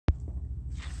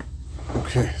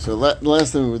Okay, so the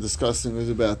last thing we were discussing was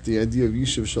about the idea of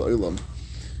Yishuv Shel Olam.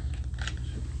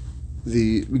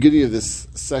 The beginning of this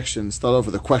section started off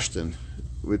with a question,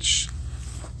 which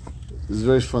is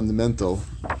very fundamental,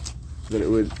 that it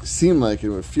would seem like, it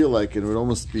would feel like, it would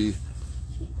almost be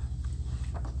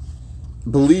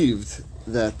believed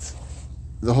that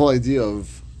the whole idea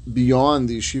of beyond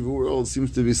the yeshiva world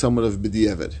seems to be somewhat of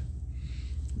b'diavad.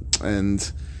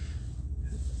 And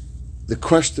the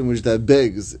question which that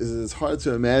begs is, it's hard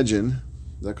to imagine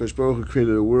that Kadosh Baruch Hu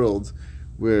created a world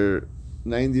where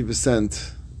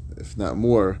 90%, if not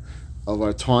more, of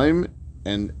our time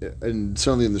and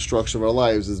certainly in the structure of our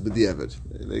lives is b'diavad.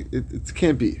 It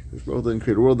can't be. Kadosh Baruch Hu didn't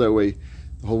create a world that way.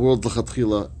 The whole world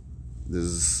l'chatchila,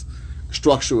 there's a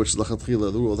structure which is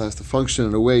l'chatchila. The world has to function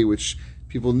in a way which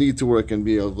people need to work and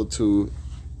be able to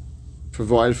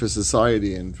provide for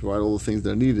society and provide all the things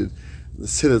that are needed. The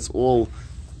say that's all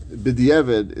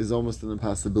b'diavad is almost an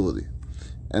impossibility.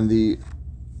 And the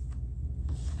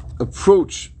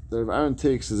approach that Rav Aaron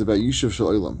takes is about Yishuv Shel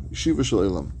Olam, Yeshiva Shel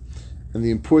Olam, and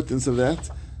the importance of that,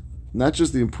 not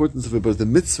just the importance of it, but the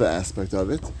mitzvah aspect of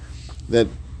it, that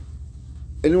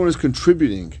anyone who's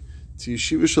contributing to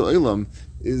Yeshiva Shel Olam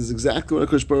is exactly what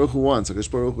HaKadosh Baruch Hu wants.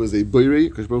 HaKadosh Baruch Hu is a boirei,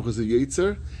 HaKadosh Baruch Hu is a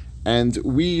yetzer, and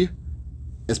we,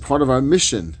 as part of our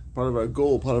mission, part of our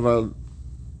goal, part of our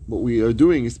what we are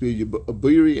doing is to be a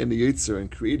boirei and a yetzer, and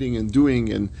creating and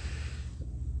doing, and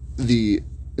the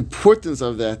importance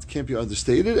of that can't be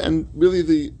understated. And really,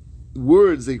 the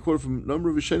words they quote from a number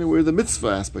of Rishonim were the mitzvah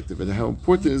aspect of it, and how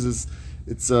important it is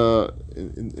it's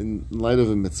in light of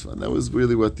a mitzvah. And that was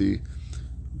really what the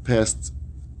past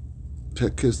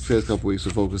couple of weeks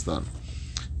were focused on.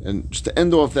 And just to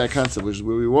end off that concept, which is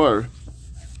where we were,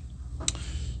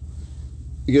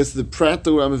 I guess the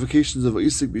practical ramifications of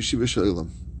Isik B'Yeshiva Shel Olam,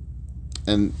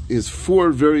 and is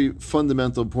four very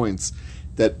fundamental points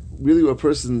that really what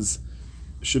persons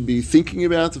should be thinking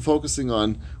about and focusing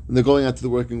on when they're going out to the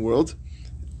working world.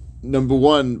 Number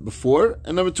one, before,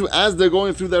 and number two, as they're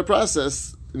going through that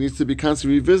process, it needs to be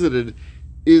constantly revisited.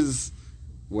 Is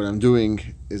what I'm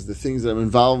doing, is the things that I'm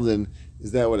involved in,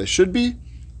 is that what I should be?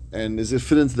 And does it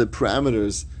fit into the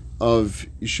parameters of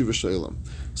Yeshiva Shel Olam?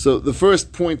 So the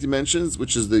first point he mentions,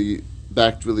 which is the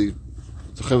back really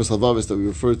to Chovos HaLevavos that we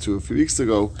referred to a few weeks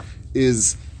ago,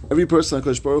 is every person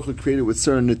HaKadosh Baruch Hu created with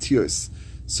certain netiyos,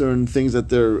 certain things that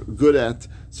they're good at,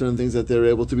 certain things that they're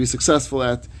able to be successful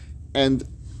at, and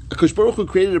HaKadosh Baruch Hu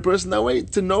created a person that way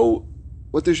to know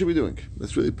what they should be doing.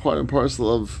 That's really part and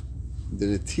parcel of the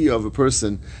netiyah of a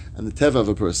person and the teva of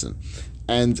a person.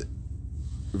 And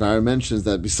Rav Aaron mentions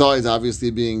that besides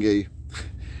obviously being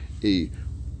a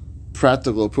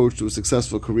practical approach to a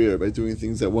successful career by doing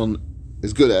things that one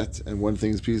is good at and one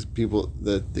things people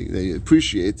that they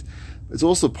appreciate, it's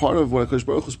also part of what HaKadosh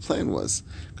Baruch Hu's plan was.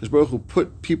 HaKadosh Baruch Hu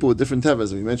put people with different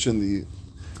tevas. We mentioned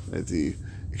the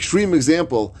extreme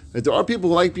example that there are people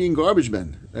who like being garbage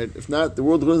men. Right? If not, the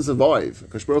world wouldn't survive.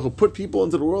 HaKadosh Baruch Hu put people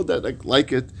into the world that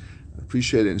like it,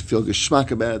 appreciate it, and feel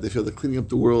geschmack about it. They feel they're cleaning up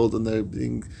the world and they're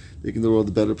making the world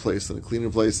a better place and a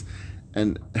cleaner place.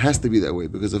 And it has to be that way,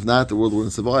 because if not, the world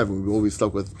wouldn't survive, and we'll all be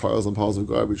stuck with piles and piles of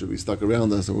garbage will be stuck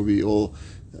around us, and we'll be all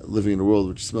living in a world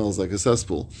which smells like a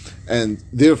cesspool. And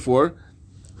therefore,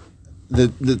 the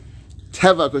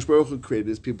teva HaKadosh Baruch Hu created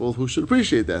is people who should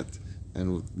appreciate that,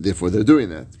 and therefore they're doing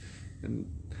that. And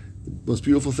the most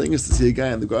beautiful thing is to see a guy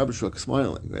in the garbage truck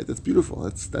smiling. Right? That's beautiful.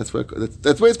 That's where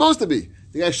it's supposed to be.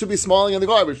 The guy should be smiling in the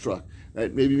garbage truck.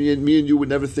 Right? Maybe me and you would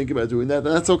never think about doing that,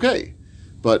 and that's okay.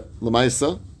 But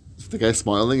L'maisa, if the guy's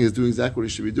smiling, he's doing exactly what he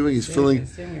should be doing. He's feeling.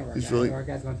 Our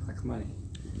guy's going to collect money.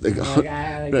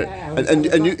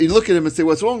 And you look at him and say,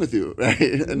 "What's wrong with you?" Right?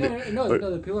 No,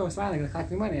 the people who are smiling and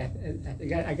collecting money. I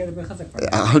get a bit chazak for it.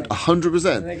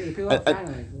 100%. The people are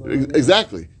smiling.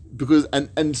 Exactly, because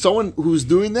and someone who's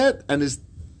doing that and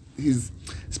he's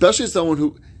especially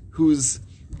someone who's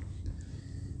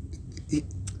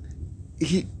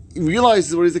he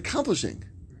realizes what he's accomplishing.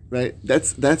 Right,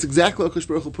 that's exactly what HaKadosh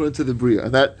Baruch Hu put into the Bria,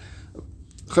 and that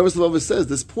Chovos HaLevavos says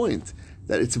this point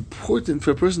that it's important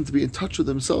for a person to be in touch with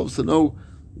themselves, to know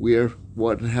where,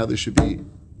 what, and how they should be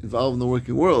involved in the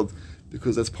working world,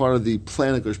 because that's part of the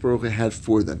plan that HaKadosh Baruch Hu had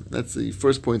for them. That's the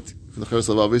first point from the Chovos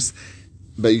HaLevavos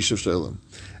by Yishuv Shel Olam.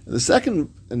 And the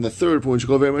second and the third point, which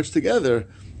go very much together,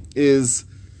 is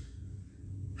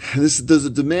does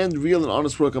it demand real and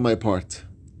honest work on my part?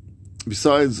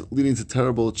 Besides leading to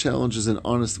terrible challenges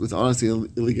with honesty and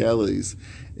illegalities,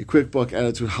 a quick buck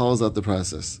attitude hollows out the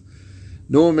process.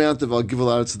 No amount of I'll give a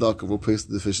lot of tzedakah will replace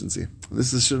the deficiency. And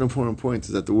this is an important point,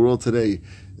 is that the world today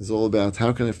is all about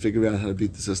how can I figure out how to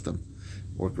beat the system,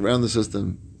 work around the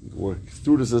system, work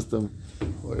through the system.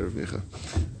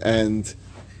 And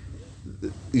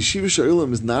Yeshiva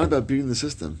Sha'ulam is not about being in the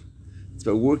system. It's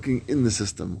about working in the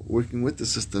system, working with the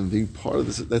system, being part of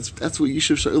the system. That's what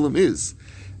Yeshiva Sha'ulam is.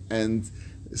 And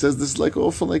it says this is like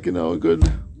often like, a good,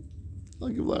 I'll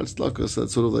give large tzedakah, so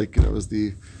that's sort of like, is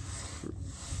the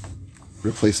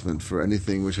replacement for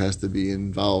anything which has to be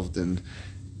involved in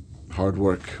hard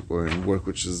work or in work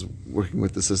which is working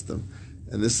with the system.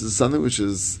 And this is something which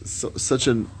is such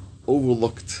an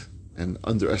overlooked and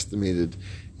underestimated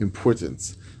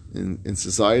importance in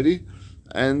society.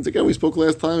 And again, we spoke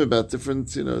last time about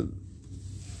different,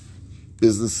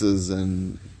 businesses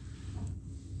and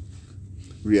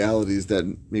realities that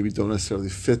maybe don't necessarily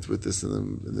fit with this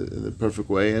in the perfect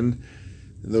way. And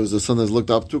those are sometimes looked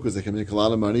up to because they can make a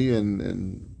lot of money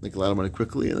and make a lot of money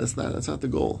quickly. And that's not the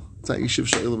goal. It's not Yeshiva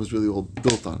Sha'ulam is really all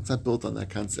built on. It's not built on that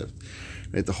concept.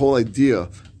 Right? The whole idea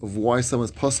of why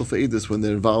someone's puzzle for Edus when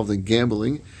they're involved in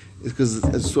gambling is because,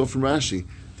 as you saw from Rashi,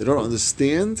 they don't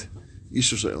understand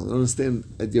Yeshiva Sha'ulam. They don't understand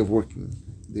the idea of working,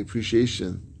 the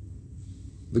appreciation,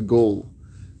 the goal,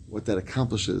 what that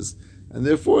accomplishes. And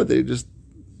therefore, they're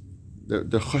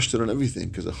chashted on everything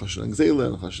because they're chashted on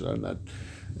gzeila and chashted on not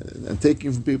and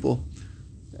taking from people.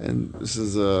 And this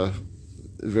is a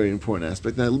very important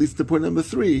aspect. Now, at least the point number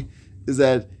 3 is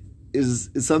that is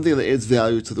something that adds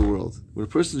value to the world. What a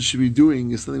person should be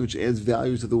doing is something which adds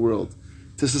value to the world,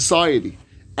 to society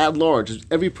at large.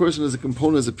 Every person is a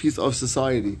component, is a piece of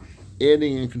society,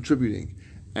 adding and contributing.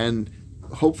 And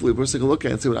hopefully a person can look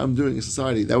at it and say, what I'm doing in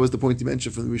society. That was the point you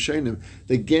mentioned from the Rishonim,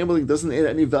 that gambling doesn't add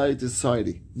any value to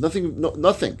society.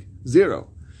 Nothing. Zero.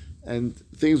 And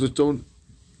things which don't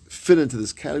fit into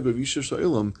this category of Yeshiva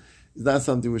Sha'ulam is not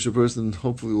something which a person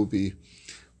hopefully will be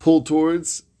pulled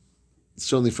towards,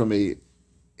 certainly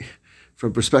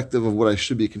from perspective of what I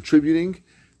should be contributing.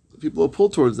 People are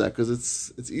pulled towards that because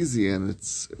it's easy and it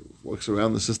works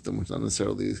around the system, which is not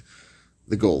necessarily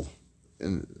the goal,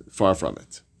 and far from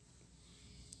it.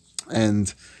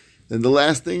 And then the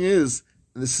last thing is,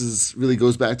 and this is really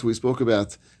goes back to what we spoke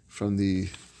about from the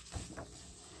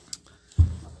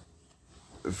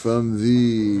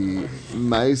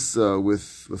Maisa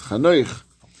with Chanoich,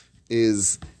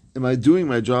 is, am I doing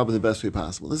my job in the best way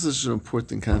possible? This is an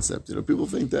important concept. People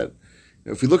think that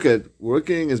if we look at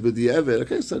working as b'di'evet,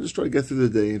 okay, so I just try to get through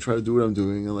the day and try to do what I'm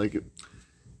doing, and like, if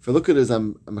I look at it as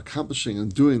I'm accomplishing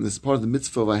and doing this part of the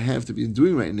mitzvah I have to be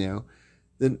doing right now,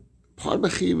 then part of my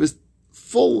chiyuv is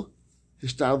full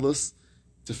hishtadlus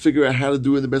to figure out how to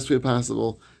do it in the best way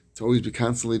possible, to always be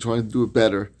constantly trying to do it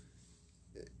better.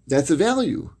 That's a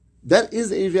value. That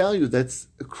is a value. That's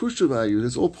a crucial value.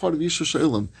 That's all part of Yeshiva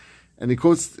Sha'ulam. And he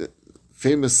quotes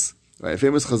famous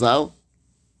Chazal,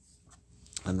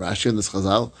 and Rashi in this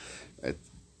Chazal. Right?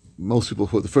 Most people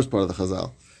quote the first part of the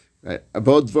Chazal. Right?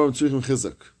 About Dvarim Tzrichim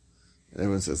Chizuk. And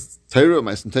everyone says Torah,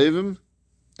 Ma'asim Tovim,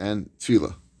 and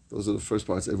Tefillah. Those are the first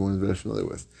parts everyone is very familiar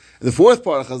with. And the fourth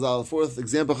part of Chazal, the fourth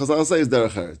example of Chazal say is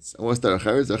Derech Eretz. And what's Derech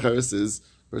Eretz? Derech Eretz is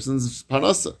person's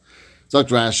parnasa. So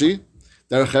Rashi,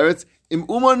 Derech Eretz, Im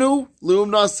umanu leum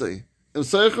nasei, Im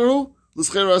seicheru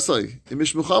l'scher asei, Im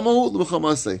mishmuchamahu l'mucham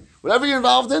asei. Whatever you're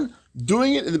involved in,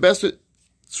 doing it in the best way.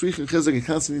 Tzrich and Chizuk, you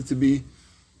constantly need to be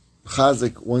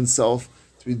chazik oneself,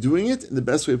 to be doing it in the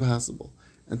best way possible,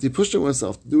 and to push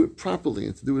oneself to do it properly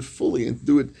and to do it fully and to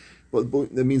do it.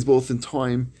 That means both in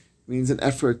time, it means in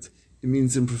effort, it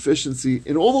means in proficiency,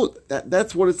 in all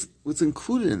that's what's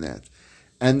included in that.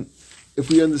 And if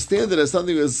we understand that as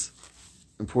something is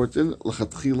important,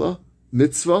 l'chatchila,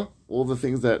 mitzvah, all the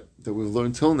things that we've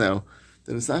learned till now,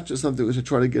 then it's not just something we should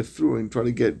try to get through and try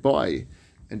to get by,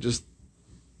 and just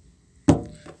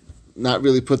not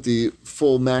really put the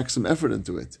full maximum effort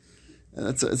into it. And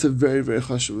it's a very, very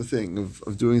chashuv thing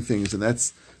of doing things, and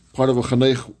that's part of what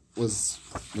Chanoich was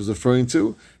referring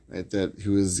to, right? That he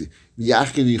was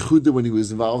Yachid Yehuda when he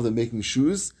was involved in making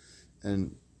shoes,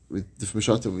 and with different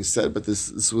mishatim we said, but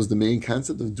this was the main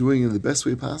concept of doing it in the best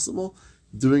way possible,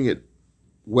 doing it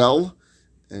well,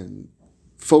 and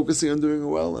focusing on doing it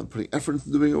well, and putting effort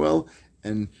into doing it well,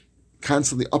 and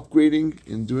constantly upgrading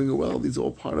and doing it well. These are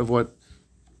all part of what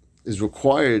is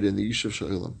required in the Yeshiva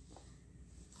Sha'ulam.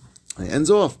 And it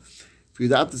ends off. If we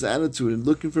adopt this attitude and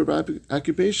looking for a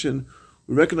occupation,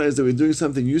 we recognize that we're doing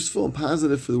something useful and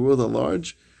positive for the world at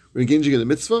large. We're engaging in a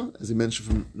mitzvah, as he mentioned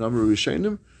from Namar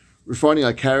Rishonim, refining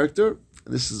our character.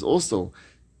 And this is also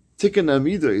tikkun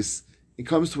amidos. It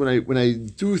comes to when I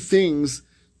do things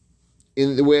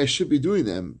in the way I should be doing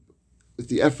them, with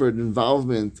the effort and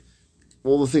involvement,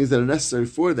 all the things that are necessary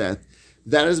for that.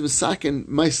 That is misaken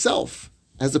myself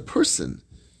as a person,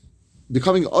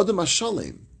 becoming Adam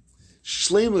HaShalem.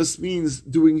 Shleimus means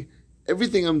doing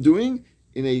everything I'm doing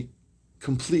in a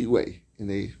complete way, in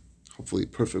a hopefully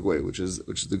perfect way, which is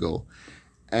the goal.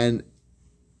 And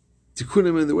tikkun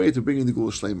him in the way to bring in the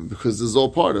Gula Shleima, because this is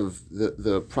all part of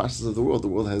the process of the world. The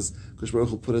world has Kosh Baruch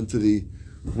Hu put into the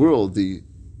world the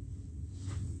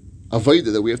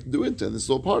avodah that we have to do into, and this is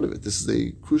all part of it. This is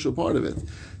a crucial part of it.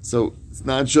 So it's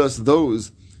not just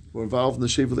those who are involved in the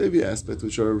Shevet Levi aspect,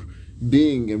 which are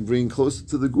being and bringing closer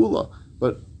to the Gula,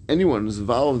 but anyone who's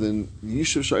involved in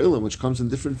Yishuv Sha'ilim, which comes in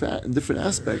different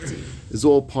aspects, is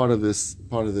all part of this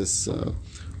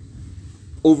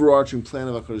overarching plan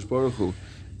of HaKadosh Baruch Hu,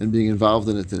 and being involved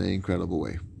in it in an incredible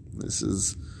way.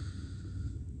 This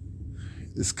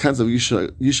concept of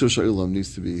Yishuv Sha'ilim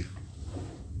needs to be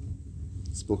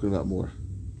spoken about more,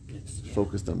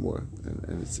 focused on more,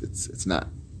 and it's not.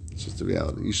 It's just a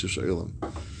reality. Yishuv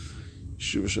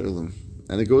Sha'ilim,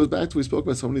 and it goes back to what we spoke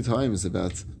about so many times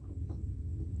about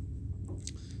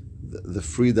the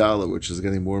free dollar, which is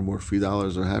getting more and more free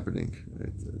dollars are happening.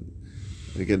 Right?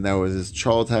 And again, now with this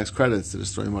child tax credits that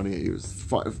is throwing money at you,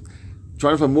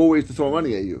 trying to find more ways to throw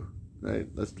money at you. Right?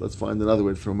 Let's find another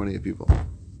way to throw money at people.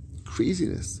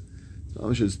 Craziness.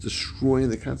 It's destroying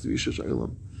the concept of Yishuv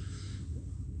Sha'ilim.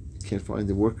 You can't find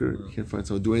a worker. You can't find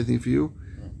someone to do anything for you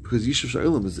because Yishuv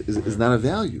Sha'ilim is not a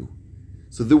value.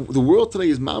 So the world today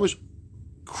is mamish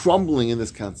crumbling in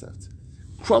this concept.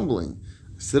 Crumbling.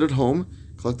 Sit at home,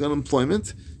 collect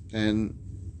unemployment, and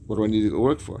what do I need to go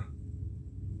work for?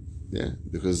 Yeah,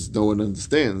 because no one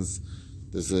understands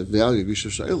there's a value of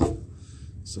Yishuv Sha'ilim.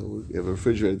 So you have a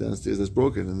refrigerator downstairs that's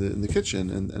broken in the kitchen,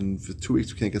 and for 2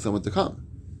 weeks we can't get someone to come.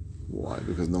 Why?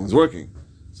 Because no one's working.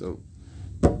 So,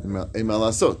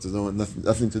 there's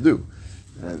nothing to do.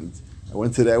 And I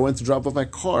went to drop off my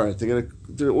car to get an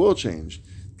oil change.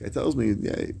 The guy tells me,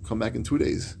 yeah, come back in 2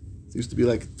 days. It used to be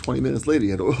like 20 minutes later,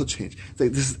 he had an oil change. It's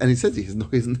like this, and he said he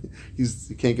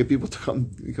can't get people to come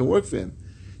work for him.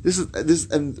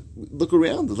 And look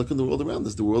around, look in the world around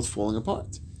us. The world's falling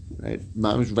apart, right?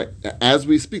 As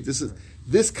we speak,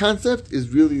 this concept is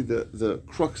really the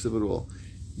crux of it all.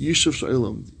 Yishuv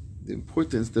Sha'ilim, the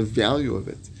importance, the value of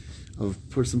it, of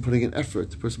person putting in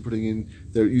effort, the person putting in,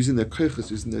 they're using their koiches,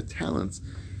 using their talents.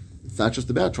 It's not just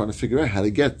about trying to figure out how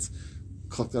to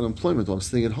collect unemployment while I'm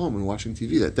sitting at home and watching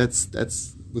TV.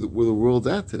 That's where the world's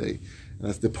at today. And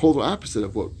that's the polar opposite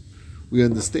of what we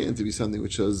understand to be something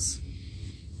which is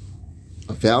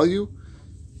a value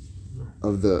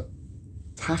of the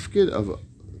tafkid of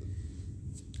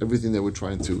everything that we're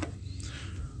trying to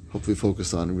hopefully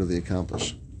focus on and really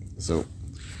accomplish. So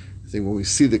I think when we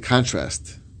see the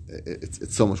contrast,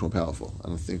 it's so much more powerful. I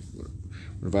don't think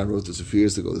when Ron wrote this a few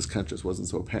years ago, this contrast wasn't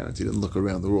so apparent. He didn't look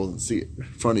around the world and see it in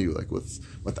front of you, like what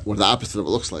the opposite of it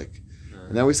looks like.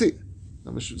 And now we see it.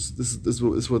 This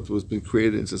is what was being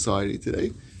created in society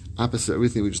today, opposite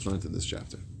everything we just learned in this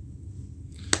chapter.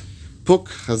 Puk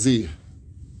Chazi.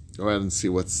 Go ahead and see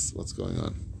what's going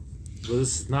on. Well,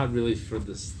 this is not really for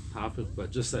this topic,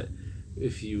 but just that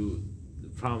the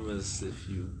problem is if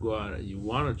you go out, you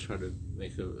want to try to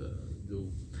make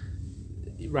you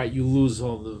lose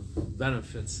all the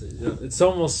benefits. It's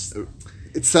almost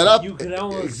it's set up. You can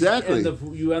almost exactly.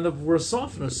 end up worse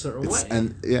off in a certain way.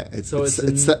 And yeah, it's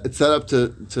set up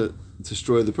to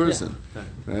destroy the person,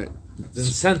 right? The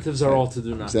incentives are all to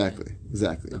do nothing.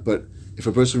 Exactly. But if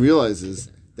a person realizes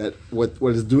that what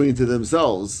it's doing to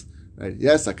themselves, right?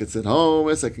 Yes, I could sit home.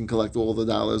 Yes, I can collect all the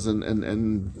dollars and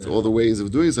all the ways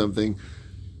of doing something.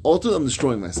 Ultimately, I'm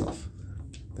destroying myself.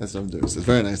 That's what I'm doing. So it's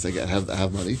very nice. I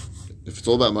have money. If it's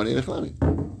all about money,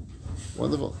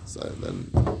 wonderful. So then,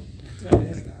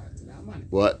 it's about money.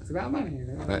 What? It's about money.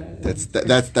 Right.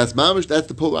 That's mamish. That's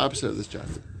the polar opposite of this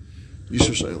chapter.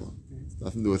 Yishuv Sha'ilim. It's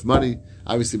nothing to do with money.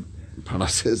 Obviously,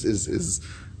 parnas is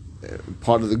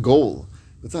part of the goal.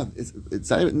 It's not. It's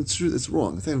not even. It's true. It's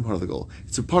wrong. It's not even part of the goal.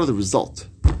 It's a part of the result.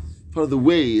 Part of the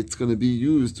way it's going to be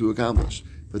used to accomplish.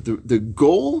 But the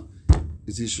goal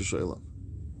is Yishuv Sha'ilim.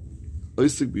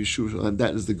 Oisik b'Yishuv Sha'ilim.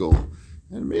 That is the goal.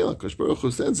 And Meila Kosh Baruch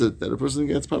Hu says it that a person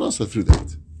gets parnasa through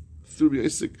that, through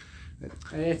Yisik.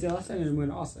 It's also in the moon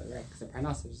also, right? Because the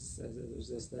parnasa is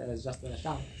just the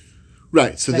shabbos.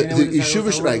 Right. So the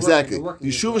Yishuv, right? Exactly.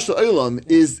 Yishuv Sha'ilim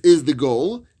is the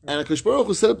goal, and Kosh Baruch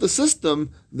Hu set up the system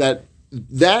that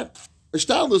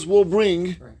Ishtadlus will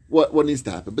bring what needs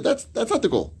to happen. But that's not the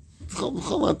goal. It's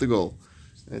not the goal.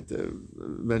 I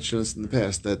mentioned this in the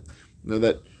past that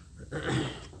that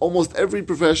almost every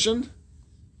profession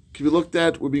can be looked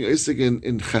at, we're being Isaac in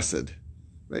Chesed,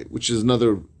 right? Which is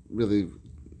another really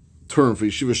term for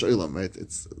Yeshiva Sha'ilim, right?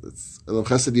 It's Elam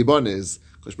Chesed Yibane is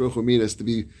Kosh Baruch Hu made us to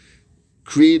be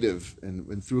creative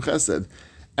and through Chesed.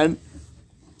 And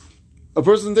a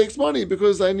person takes money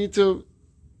because I need to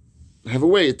have a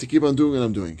way to keep on doing what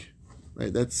I'm doing.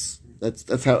 Right? That's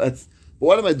how. But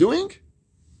what am I doing?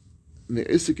 Fulfilling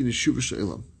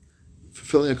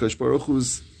HaKadosh Baruch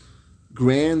Hu's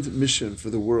grand mission for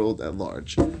the world at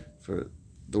large, for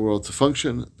the world to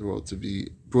function, the world to be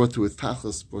brought to its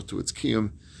tachlis, brought to its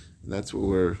kiyum, and that's what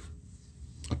we're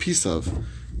a piece of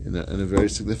in a very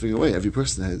significant way. Every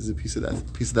person has a piece of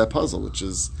that puzzle, which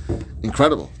is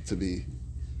incredible to be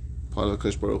part of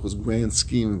HaKadosh Baruch Hu's grand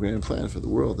scheme and grand plan for the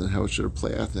world, and how it should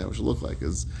play out and how it should look like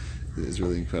is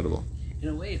really incredible. In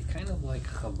a way, it's kind of like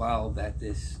Chabal that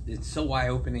it's so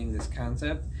eye-opening, this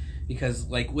concept, because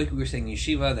like we were saying,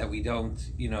 yeshiva, that we don't,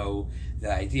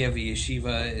 the idea of a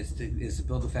yeshiva is to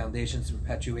build the foundations to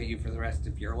perpetuate you for the rest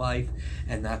of your life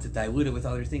and not to dilute it with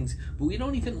other things. But we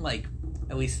don't even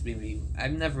at least maybe,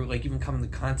 I've never even come to the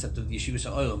concept of yeshiva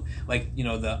shalom.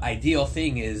 The ideal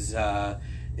thing is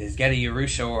get a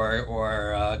Yerusha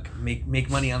or make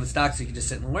money on the stock so you can just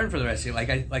sit and learn for the rest of your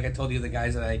life. Like I told you, the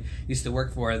guys that I used to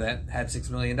work for that had $6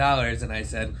 million, and I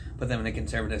said, put them in a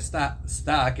conservative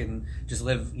stock and just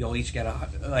live. You'll each get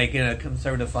in a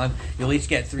conservative fund, you'll each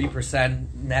get 3%.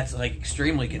 And that's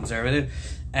extremely conservative,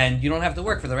 and you don't have to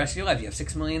work for the rest of your life. You have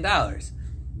 $6 million.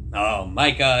 Oh,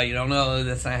 Micah, you don't know.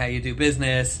 That's not how you do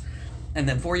business. And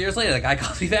then 4 years later, the guy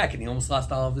calls me back, and he almost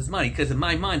lost all of his money. Because in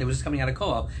my mind, it was just coming out of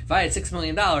co-op. If I had $6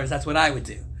 million, that's what I would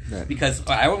do. Right. Because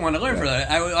I would want to learn for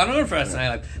that. I would want to learn for the rest of my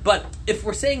life. But if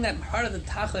we're saying that part of the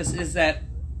tachlis is that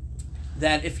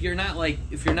if you're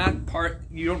not part,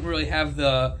 you don't really have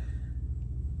the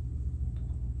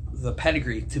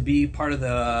pedigree to be part of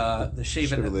the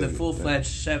Shevet, the full-fledged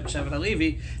Shevet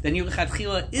HaLevi, then your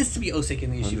lechatchila is to be osik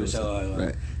in the yeshiva shalom.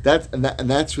 Right.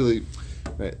 That's really.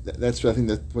 Right, that's I think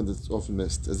that point that's often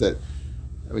missed is that,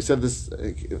 and we said this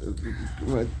a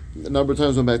number of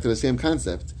times. Going back to the same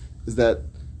concept, is that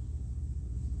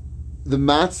the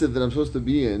matzah that I'm supposed to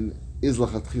be in is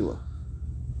lachatchila,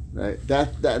 right?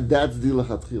 That's the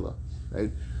lachatchila,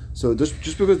 right? So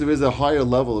just because there is a higher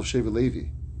level of Shevet Levi,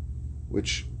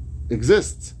 which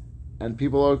exists, and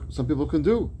some people can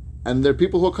do, and there are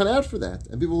people who can out for that,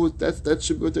 and people who that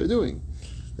should be what they're doing.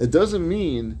 It doesn't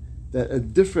mean that a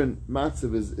different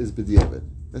matzav is b'diavad.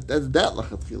 That's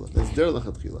lachatchila. That's their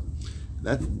lachatchila.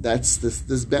 That's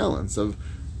this balance of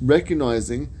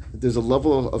recognizing that there's a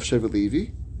level of Shevet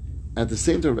Levi, at the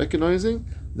same time recognizing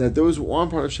that those who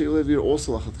aren't part of Shevet Levi are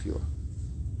also lachatchila.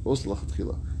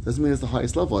 Doesn't mean it's the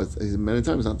highest level. Many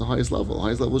times it's not the highest level. The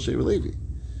highest level is Shevet Levi.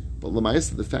 But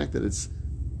l'mayis, the fact that it's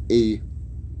a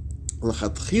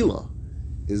lachatchila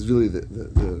is really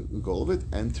the goal of it,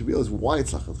 and to realize why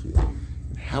it's lachatchila.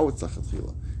 How it's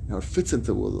lachatchila, and how it fits into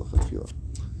the world of lachatchila,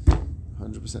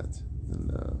 100%.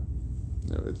 And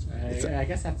I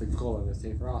guess that's the goal of the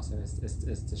sefer also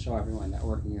is to show everyone that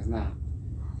working is not.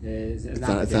 It's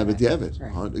not b'diavad.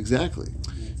 Right.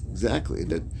 Exactly.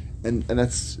 And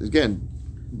that's again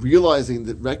realizing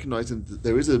that, recognizing that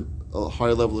there is a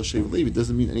higher level of Shevet Levi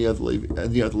doesn't mean any other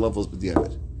levels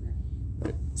b'diavad.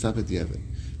 Right? It's not b'diavad.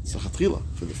 It's a chatchila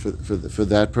for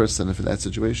that person and for that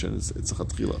situation. It's a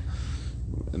chatchila.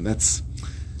 And that's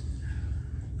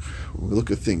when we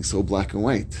look at things so black and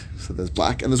white. So there's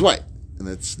black and there's white, and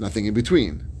there's nothing in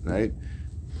between, right?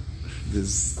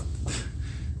 There's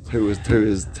Torah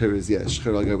is yes,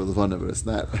 but it's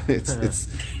not.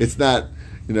 It's not.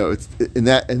 It's in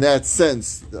that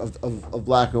sense of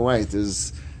black and white.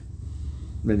 There's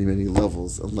many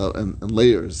levels and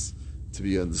layers to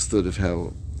be understood of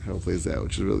how it plays out,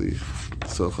 which is really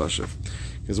so chashuv.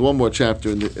 There's one more chapter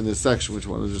in this section, which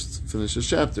I want to just finish this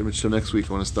chapter, which next week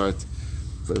I want to start,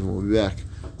 so everyone will be back.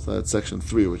 So that's section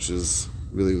 3, which is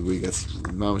really where we get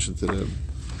mamish into the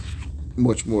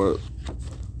much more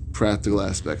practical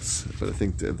aspects. But I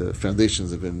think the foundations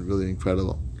have been really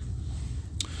incredible.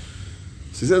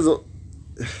 So he says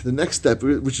the next step,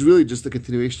 which is really just the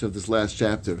continuation of this last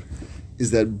chapter, is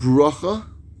that bracha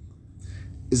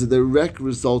is a direct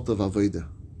result of avodah.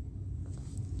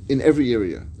 In every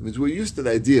area. I mean, we're used to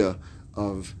the idea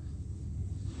of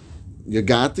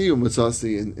Yagati or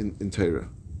Mutzasi in Torah.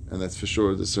 And that's for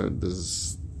sure the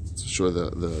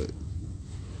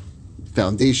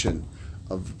foundation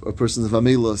of a person's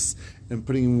Vamelos and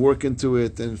putting work into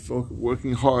it and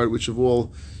working hard, which have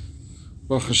all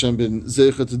Baruch Hashem been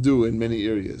zeicha to do in many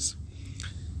areas.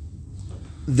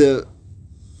 The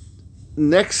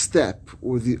next step,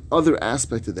 or the other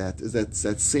aspect of that, is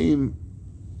that same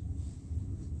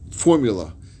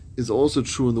formula is also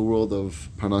true in the world of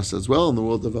Parnasa as well, in the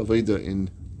world of Aveda in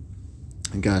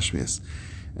Gashmias.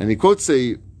 And he quotes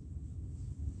a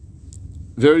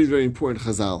very, very important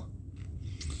Chazal.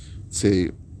 It's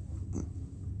a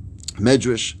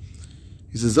Medrash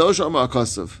He says, "Zosh Amar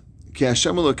Akasav, Ki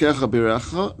Hashem Elokecha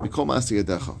Biracha Mikol Ma'aseh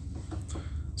Yadecha."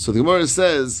 So the Gemara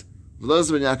says,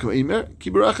 "V'laz ben Yaakov Eimer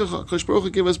Ki Birachacha." Kosh Baruch Hu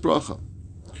gave us bracha.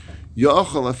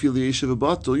 Ya'achal afil yeshiv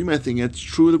batel. You might think it's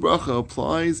true. The bracha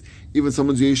applies even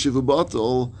someone's yeshiv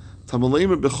batel.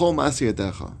 Tamaleimer bechol Ma'aseh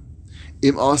Yadecha.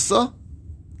 Im asa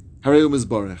harei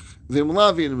mizbarach. V'im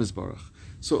lavi mizbarach.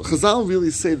 So Chazal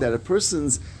really say that a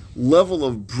person's level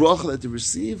of bracha that they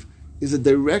receive is a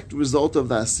direct result of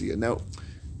the asiyah. Now,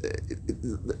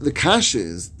 the kasha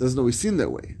doesn't always seem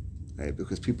that way, right?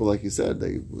 Because people, like you said,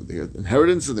 they have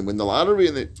inheritance and they win the lottery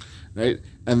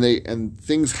and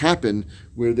things happen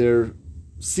where they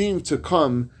seem to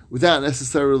come without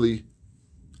necessarily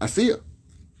asiyah.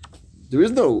 There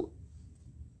is no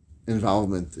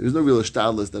involvement. There is no real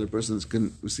ishtadlus that a person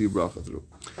can receive bracha through.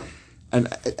 And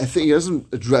I think he doesn't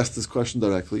address this question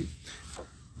directly.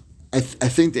 I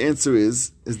think the answer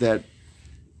is that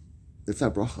it's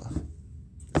not bracha.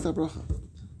 It's not bracha.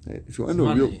 Right? If you want to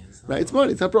know real, right? It's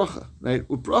money. It's not bracha. Right?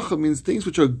 What bracha means things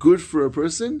which are good for a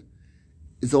person,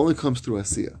 it only comes through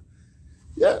asiyah.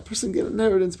 Yeah, a person can get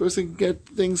inheritance. A person can get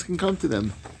things can come to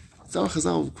them. It's not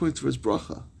Chazal according to his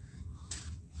bracha.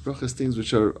 Bracha is things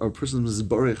which are a person's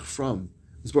mizbarech from,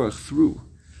 mizbarech through.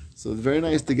 So it's very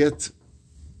nice to get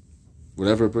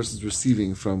whatever a person's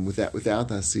receiving from without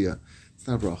asiyah. It's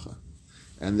not bracha.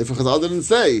 And therefore Chazal didn't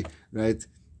say, right,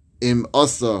 im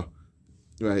asa,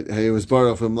 right, hey, it was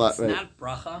baruch from It's right. not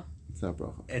bracha. It's not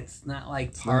bracha. It's not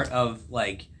like part of,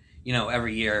 like,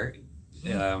 every year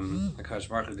HaKadosh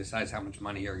Baruch Hu decides how much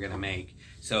money you're going to make.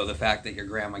 So the fact that your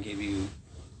grandma gave you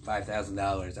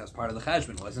 $5,000, that's part of the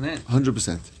cheshbon, wasn't it?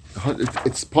 100%.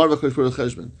 It's part of a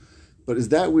cheshbon. But is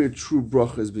that where true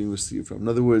bracha is being received from? In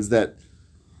other words, that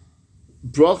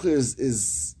bracha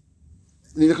is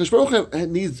the HaKadosh Baruch Hu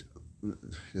needs. He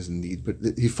doesn't need, but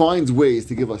he finds ways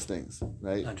to give us things,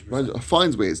 right? 100%.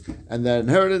 Finds ways, and that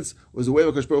inheritance was a way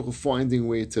of HaKadosh Baruch Hu finding a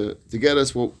way to get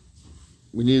us what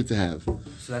we needed to have.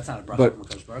 So that's not a bracha But from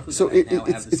HaKadosh Baruch Hu. so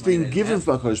it's being given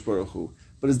from HaKadosh Baruch Hu.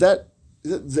 But is that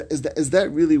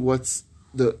really what's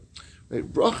the right?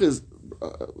 Bracha is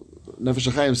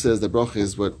Nefesh HaChaim says that bracha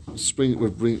is what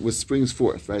springs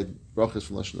forth, right? Bracha is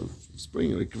from lashon of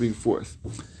spring, like bring forth.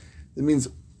 It means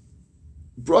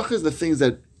bracha is the things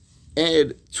that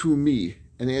add to me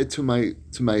and add to my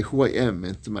who I am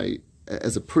and to my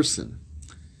as a person.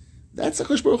 That's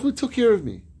HaKadosh Baruch Hu took care of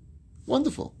me.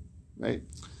 Wonderful, right?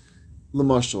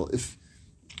 Lamashal, if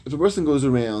a person goes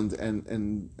around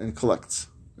and collects,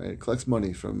 right, collects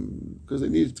money from because they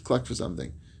need to collect for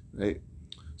something, right?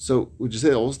 So would you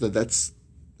say also that's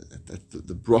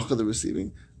the bracha they're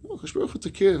receiving? No, HaKadosh Baruch Hu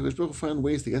took care. HaKadosh Baruch Hu found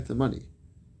ways to get the money,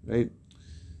 right?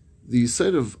 The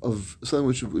side of something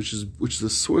which is the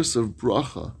source of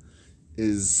bracha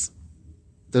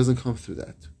doesn't come through that.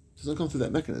 It doesn't come through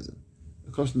that mechanism.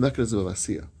 It comes through the mechanism of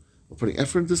asiyah, of putting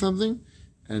effort into something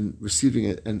and receiving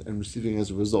it and receiving as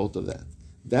a result of that.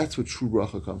 That's what true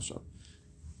bracha comes from.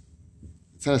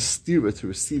 It's not a stira to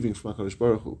receiving from HaKadosh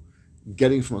Baruch Hu,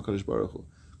 getting from HaKadosh Baruch Hu.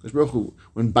 HaKadosh Baruch Hu,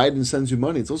 when Biden sends you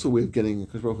money, it's also a way of getting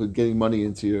HaKadosh Baruch Hu getting money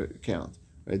into your account.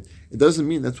 Right? It doesn't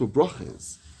mean that's what bracha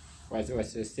is. Right, so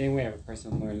it's the same way if a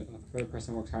person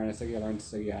works hard on a sugya, learns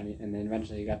sugya, and then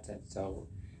eventually he gets it. So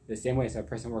the same way, so a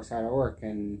person works hard at work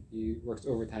and he works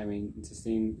overtime, and it's the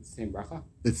same bracha.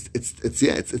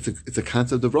 It's a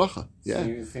concept of bracha. Yeah,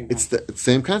 It's the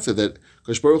same concept that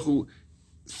HaKadosh Baruch Hu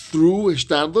through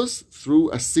hishtadlus, through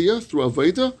asiyah, through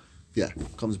avodah,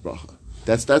 comes bracha.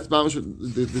 That's mamash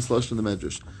this lashon in the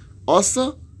medrash.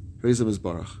 Asa reizim is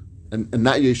baruch, and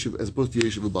not yeshiv as opposed to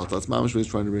yeshiv u'bal. That's mamash what he's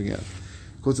trying to bring out.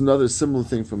 Quotes another similar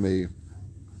thing from a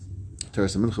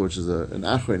Teres Mincha, which is an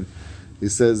Achron. He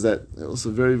says that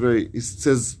also very, very. He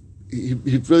says he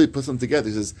really puts them together.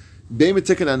 He says bein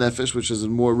mitikan nefesh, which is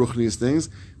more ruchnius things,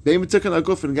 bein mitikan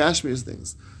aguf and gashmius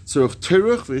things. So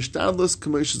tiruch v'ishtadlus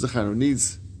k'moish zachanu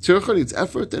needs tiruch, needs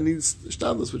effort, and needs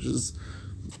ishtadlus, which is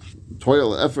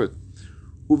toil and effort.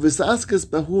 Uvisaskas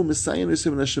bahu misayin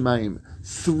usim nashemayim,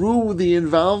 through the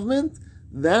involvement.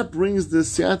 That brings the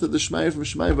siyata the shmai from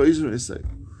shmai v'yizur isay.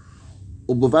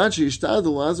 Ubavachi ishtad the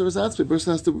Lazarus atzpe. The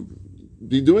person has to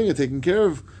be doing it, taking care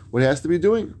of what he has to be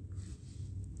doing.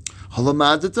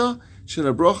 Halamadata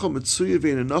shena bracha mitzuya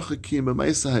v'enanocha ki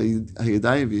b'maisa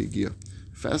hayadayim v'yigia.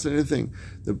 Fascinating thing.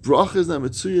 The bracha is not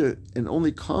mitzuya and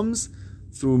only comes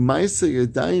through maisa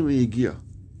yadayim v'yigia.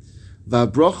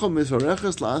 V'bracha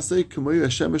mitvareches la'asei k'moyu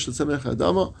hashemesh l'tzemech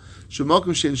adama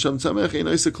shemakom shein sham tzemech ein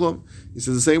oisei klum. He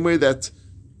says the same way that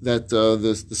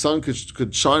the sun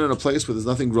could shine in a place where there's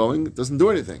nothing growing, it doesn't do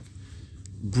anything.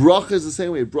 Bracha is the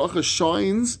same way. Bracha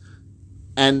shines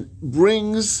and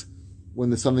brings when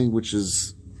there's something which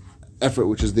is effort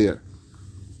which is there.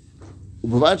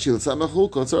 When a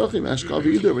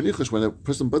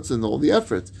person puts in all the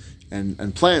effort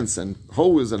and plants and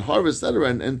hoes and harvests, etc.,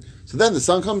 and so then the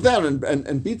sun comes down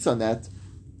and beats on that,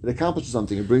 it accomplishes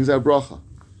something. It brings out bracha.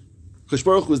 Chosh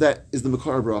Baruch Hu is the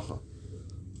Makar bracha.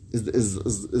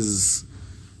 Is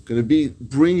going to be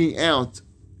bringing out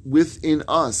within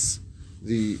us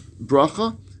the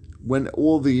bracha when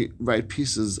all the right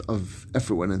pieces of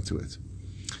effort went into it.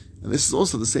 And this is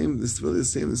also the same. This is really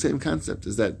the same concept.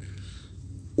 Is that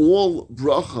all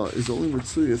bracha is only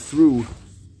mitzuya through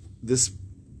this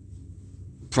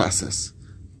process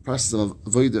of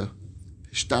avodah,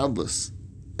 hishtadlus,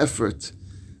 effort,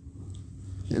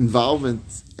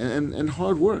 involvement, and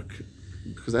hard work,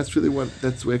 because that's really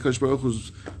that's where Kodesh Baruch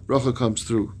Hu's bracha comes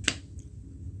through.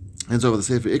 And so, the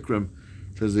Sefer Ikram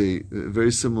says a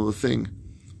very similar thing.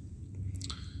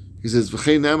 He says,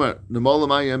 "V'chei namar nemala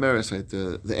ma'ya emeres." Right,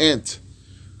 the ant.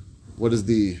 What is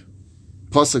the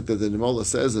pasuk that the Nemala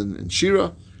says in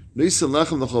Shira? Nisan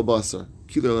lechem l'chol basar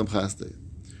kilo lem chastei.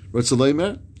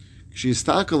 Ratzaleimer, she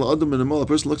istakal adam and Nemala. A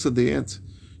person looks at the ant.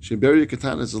 She buried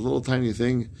katana. It's a little tiny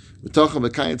thing. V'tachem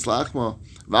b'kayitz lachma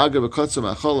v'agar b'kotzam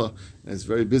achala. And it's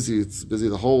very busy. It's busy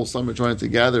the whole summer trying to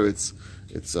gather. It's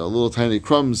little tiny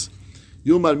crumbs.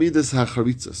 Yomar midas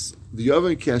hacharitzas.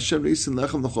 V'yoven ki Hashem nisan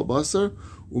lechem l'chol basar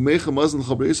u'mecha mazon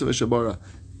l'chabrisa v'shabara.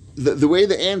 The way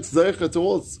the ant zeicha to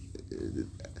all.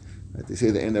 They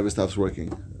say the ant never stops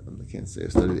working. I can't say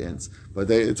I've studied ants, but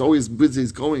it's always busy.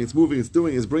 It's going, it's moving, it's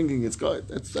doing, it's bringing, it's going.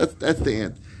 That's the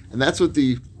ant, and that's what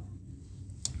the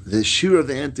shear of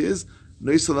the ant is.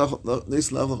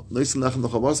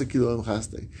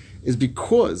 Is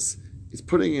because it's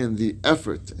putting in the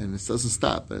effort and it doesn't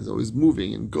stop and it's always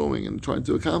moving and going and trying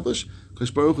to accomplish.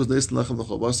 Kodesh Baruch Hu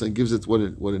is and gives it what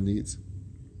it needs.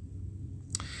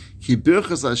 He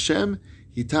birchas Hashem.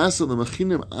 He tassel the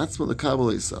machinim atzma the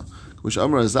kabbalisa. Which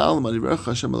Amar Azal Marirecha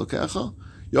Hashem Elokecha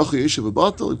Yochi Yishuv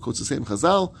B'Batel. It quotes the same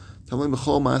Chazal. Tamlim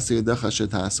B'Chol Maaseh Yedecha Asher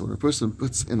Taaseh. When a person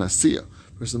puts in asiyah,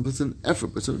 person puts in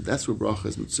effort, that's where bracha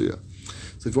is mitzuyah.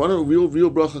 So if you want to know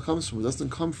real bracha comes from, it doesn't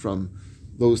come from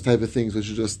those type of things which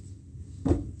just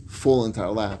fall into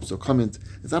our laps or come into.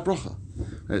 It's not bracha,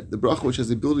 right? The bracha which has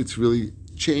the ability to really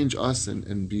change us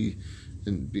and be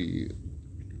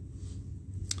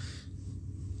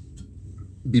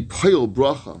poil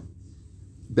bracha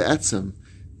be'etzem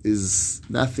is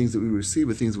not things that we receive,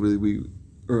 but things that we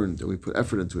earned, that we put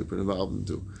effort into, we put involved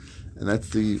into. And that's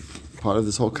the part of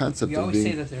this whole concept. We always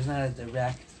say that there's not a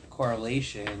direct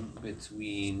correlation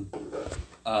between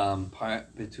parnasa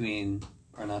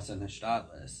and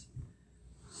hishtadlus.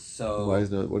 So why is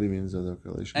there? What do you mean is there no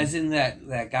correlation? As in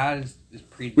that God is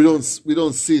pre. We don't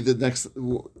see the next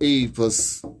A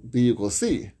plus B equals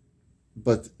C.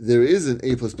 But there is an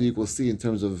A plus B equals C in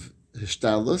terms of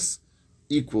hishtadlus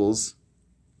equals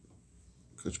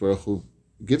Kodesh Baruch Hu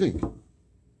giving.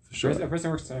 For sure. A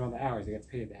person works the amount of hours, he gets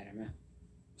paid that amount.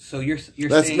 So you're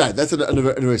that's saying right. That's on a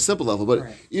very simple level. But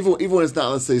right. even when it's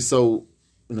not, let's say, so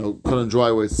cut and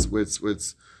dry where it's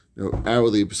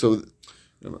hourly. So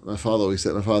my father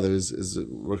is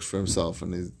works for himself,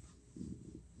 and he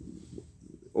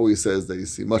always says that you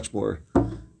see much more.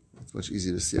 It's much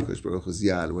easier to see a Kodesh Baruch Hu's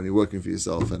yad when you're working for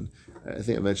yourself. And I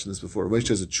think I mentioned this before. Moshe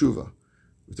has a tshuva,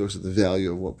 which talks about the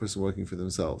value of one person working for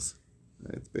themselves.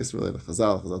 Right? It's basically like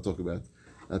Chazal. Chazal talk about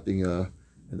not being an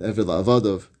eved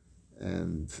la'avadav,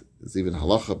 and there's even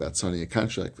halacha about signing a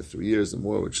contract for 3 years or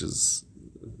more, which is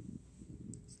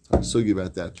hard to sugi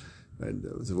about that. Right?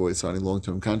 To avoid signing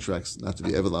long-term contracts, not to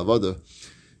be eved la'avadav.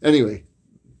 Anyway,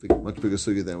 much bigger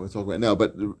sugi than we're talking about now.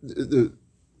 But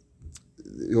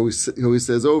he always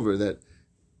says over that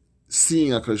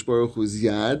seeing HaKadosh Baruch Hu's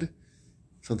yad,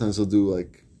 sometimes he'll do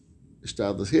like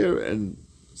ishtadlus here and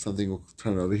something will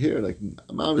turn over here, like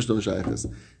mamish no shaykhs.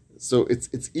 So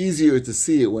it's easier to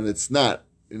see it when it's not,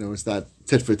 it's not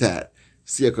tit for tat.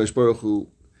 See HaKadosh Baruch Hu,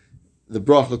 the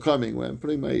bracha coming when I'm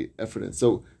putting my effort in.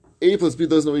 So A plus B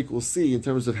doesn't equal C in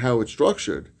terms of how it's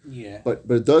structured. Yeah. But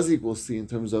it does equal C in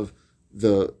terms of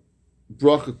the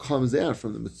bracha comes out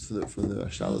from the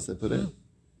shalas they put in.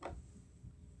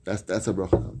 That's how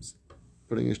bracha comes.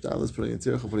 Putting in shalas, putting in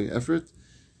tircha, putting in effort.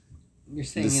 You're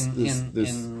saying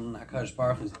in HaKadosh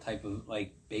Baruch Hu's type of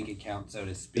like bank account, so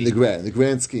to speak. In the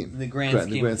grand scheme. The grand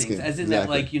scheme of things. As in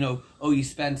exactly. That, you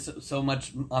spent so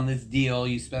much on this deal,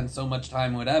 you spent so much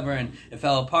time, whatever, and it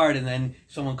fell apart, and then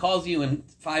someone calls you, and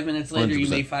 5 minutes later 100%. You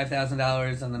made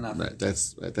 $5,000 and then nothing. Right.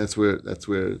 That's where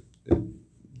the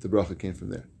bracha came from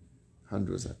there.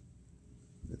 100%.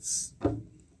 That's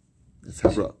how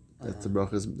bracha. That's the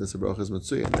bracha's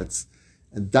mitzuyah.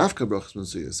 And dafka bracha's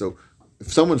mitzuyah. So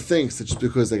if someone thinks that just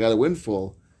because they got a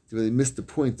windfall, they really missed the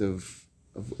point of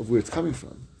where it's coming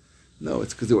from. No,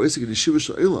 it's because they were Isaac in Yeshiva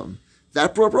Sha'ilam.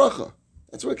 That brought bracha.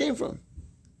 That's where it came from.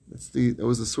 That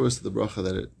was the source of the bracha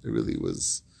that it really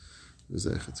was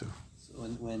Eicha to. So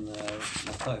when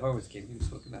Naftali Horowitz came, he was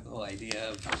talking about the whole idea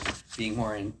of being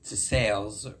more into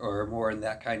sales or more in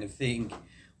that kind of thing,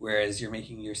 whereas you're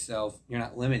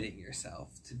not limiting yourself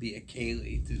to be a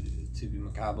keli, to be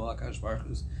makabel HaKadosh Baruch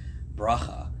Hu's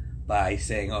bracha by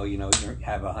saying, oh, you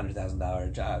have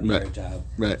 $100,000 job, right. a job,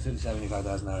 right.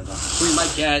 $75,000 job. So you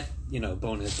might get,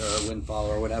 bonus or a windfall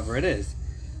or whatever it is,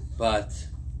 but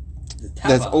the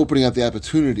tava, that's opening up the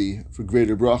opportunity for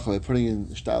greater bracha by putting in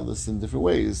shtadlus in different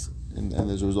ways, and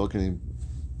as a result, getting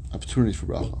opportunities for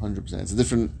bracha. 100%. It's a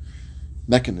different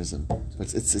mechanism.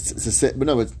 But it's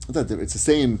the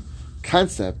same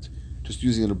concept, just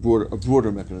using a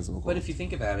broader mechanism. But if you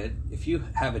think about it, if you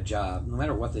have a job, no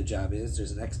matter what the job is,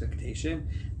 there's an expectation,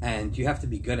 and you have to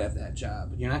be good at that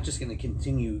job. You're not just going to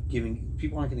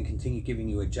people aren't going to continue giving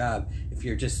you a job if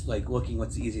you're just looking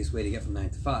what's the easiest way to get from 9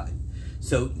 to 5.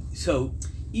 So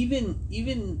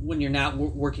even when you're not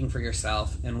working for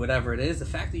yourself and whatever it is, the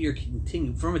fact that you're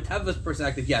continuing from a Tava's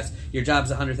perspective, yes, your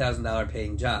job's a $100,000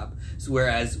 paying job. So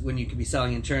whereas when you could be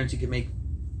selling insurance, you could make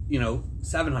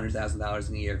 $700,000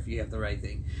 in a year if you have the right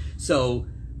thing. So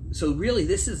really,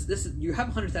 this is you have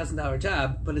a $100,000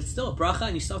 job, but it's still a bracha,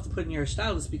 and you still have to put in your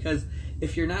stylus, because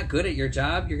if you're not good at your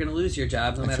job, you're going to lose your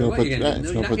job no matter what you're going to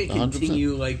do. You're not going to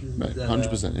continue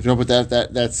 100%. If you don't put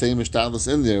that same stylus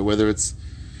in there, whether it's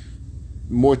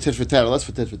more tit for tat or less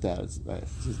for tit for tat, it's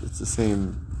the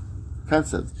same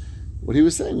concept. What he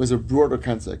was saying was a broader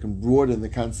concept. I can broaden the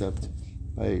concept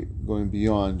by going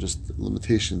beyond just the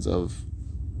limitations of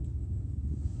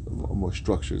a more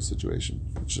structured situation,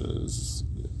 which is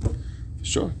for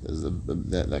sure there's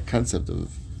that concept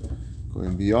of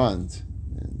going beyond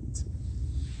and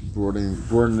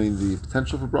broadening the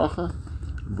potential for bracha,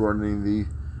 broadening the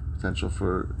potential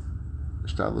for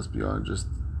shtadlus beyond just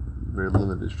very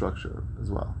limited structure as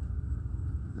well.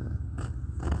 Yeah.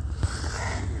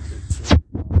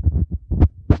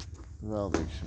 Well,